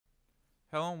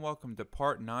Hello and welcome to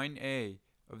part 9A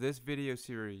of this video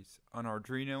series on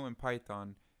Arduino and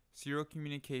Python serial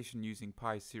communication using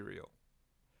PySerial.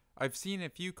 I've seen a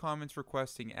few comments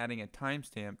requesting adding a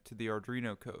timestamp to the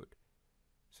Arduino code,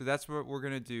 so that's what we're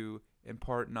going to do in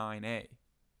part 9A.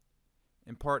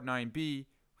 In part 9B,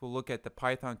 we'll look at the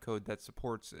Python code that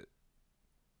supports it.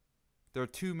 There are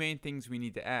two main things we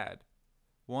need to add.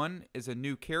 One is a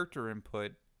new character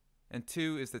input, and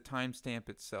two is the timestamp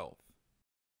itself.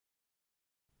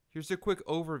 Here's a quick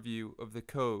overview of the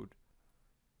code.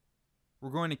 We're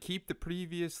going to keep the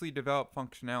previously developed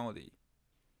functionality.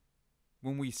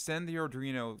 When we send the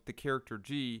Arduino the character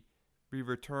G, we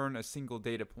return a single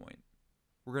data point.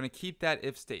 We're going to keep that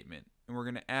if statement, and we're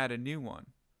going to add a new one.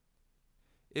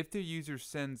 If the user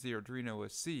sends the Arduino a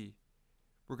C,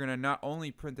 we're going to not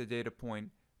only print the data point,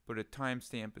 but a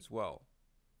timestamp as well.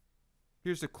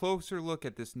 Here's a closer look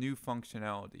at this new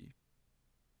functionality.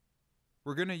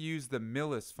 We're going to use the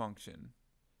millis function.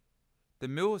 The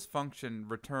millis function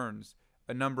returns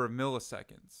a number of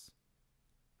milliseconds.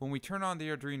 When we turn on the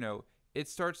Arduino, it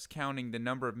starts counting the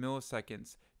number of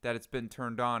milliseconds that it's been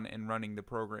turned on and running the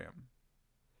program.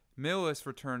 Millis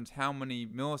returns how many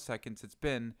milliseconds it's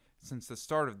been since the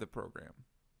start of the program.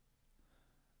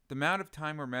 The amount of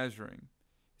time we're measuring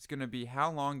is going to be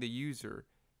how long the user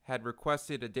had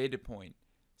requested a data point,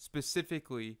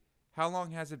 specifically how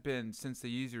long has it been since the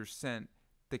user sent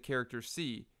the character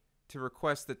C to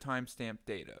request the timestamp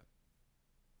data?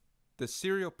 The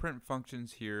serial print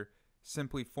functions here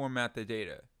simply format the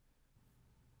data.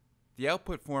 The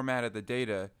output format of the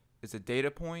data is a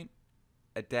data point,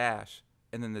 a dash,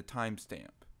 and then the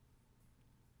timestamp.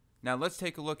 Now let's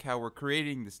take a look how we're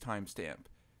creating this timestamp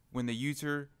when the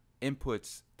user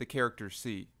inputs the character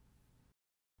C.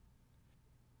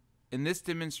 In this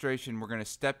demonstration, we're going to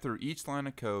step through each line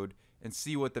of code and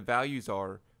see what the values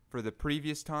are for the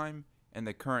previous time and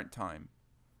the current time.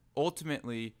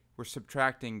 Ultimately, we're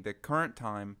subtracting the current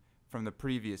time from the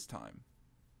previous time.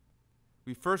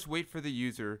 We first wait for the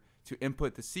user to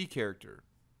input the C character.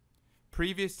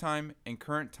 Previous time and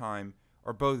current time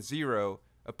are both 0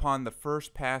 upon the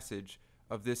first passage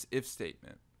of this if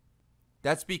statement.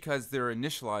 That's because they're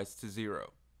initialized to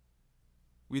 0.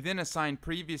 We then assign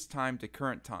previous time to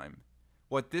current time.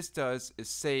 What this does is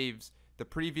saves the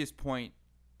previous point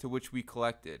to which we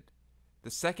collected.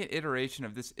 The second iteration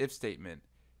of this if statement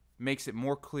makes it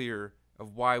more clear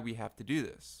of why we have to do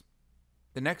this.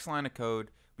 The next line of code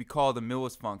we call the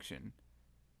millis function,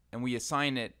 and we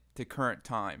assign it to current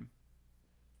time.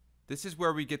 This is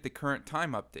where we get the current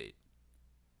time update.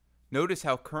 Notice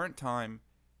how current time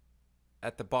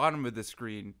at the bottom of the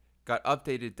screen got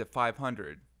updated to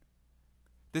 500.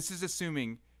 This is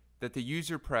assuming that the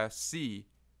user pressed C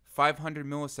 500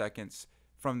 milliseconds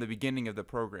from the beginning of the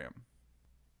program.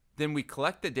 Then we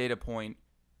collect the data point,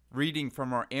 reading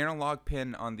from our analog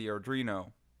pin on the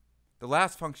Arduino. The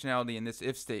last functionality in this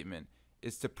if statement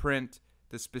is to print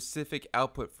the specific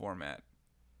output format.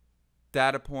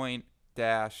 Data point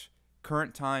dash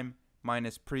current time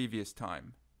minus previous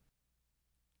time.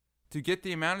 To get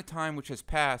the amount of time which has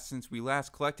passed since we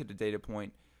last collected a data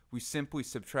point, we simply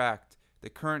subtract the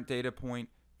current data point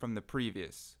from the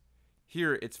previous.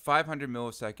 Here it's 500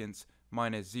 milliseconds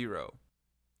minus 0.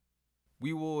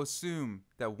 We will assume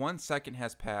that 1 second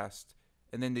has passed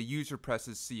and then the user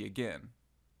presses C again.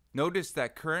 Notice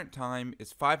that current time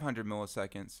is 500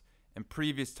 milliseconds and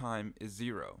previous time is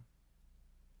 0.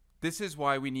 This is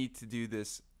why we need to do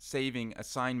this saving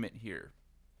assignment here.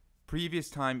 Previous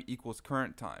time equals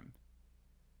current time.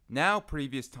 Now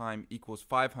previous time equals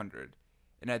 500,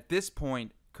 and at this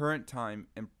point current time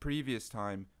and previous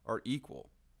time are equal.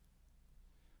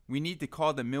 We need to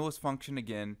call the millis function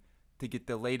again to get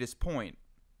the latest point.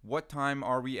 What time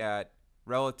are we at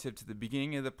relative to the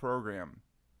beginning of the program?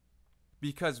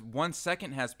 Because 1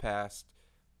 second has passed,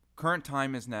 current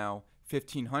time is now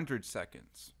 1500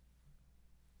 seconds.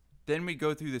 Then we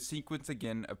go through the sequence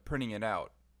again of printing it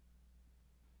out.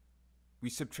 We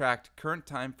subtract current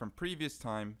time from previous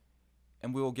time,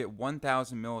 and we will get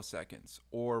 1000 milliseconds,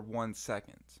 or 1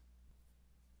 second.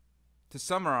 To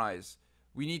summarize,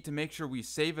 we need to make sure we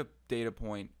save a data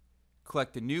point,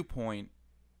 collect a new point,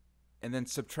 and then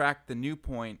subtract the new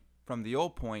point from the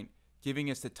old point, giving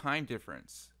us the time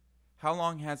difference. How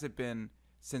long has it been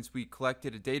since we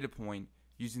collected a data point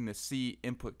using the C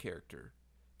input character?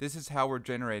 This is how we're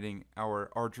generating our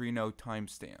Arduino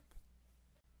timestamp.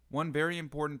 One very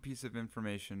important piece of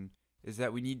information is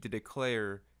that we need to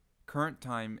declare current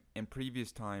time and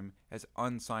previous time as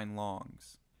unsigned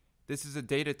longs. This is a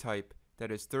data type that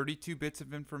has 32 bits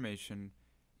of information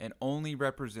and only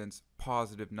represents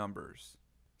positive numbers.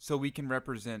 So we can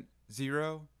represent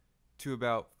 0, to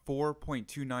about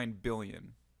 4.29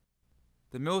 billion.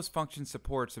 The mills function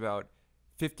supports about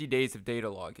 50 days of data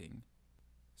logging.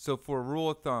 So for a rule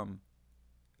of thumb,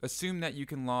 assume that you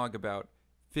can log about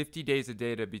 50 days of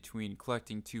data between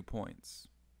collecting 2 points.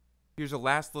 Here's a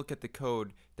last look at the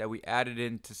code that we added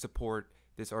in to support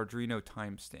this Arduino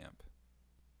timestamp.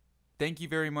 Thank you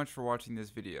very much for watching this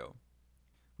video.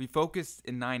 We focused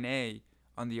in 9A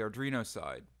on the Arduino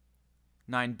side.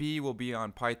 9B will be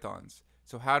on Python's.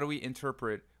 So how do we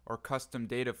interpret our custom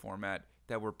data format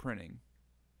that we're printing?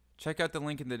 Check out the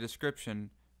link in the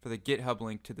description for the GitHub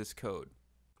link to this code.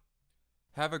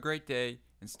 Have a great day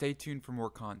and stay tuned for more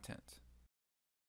content.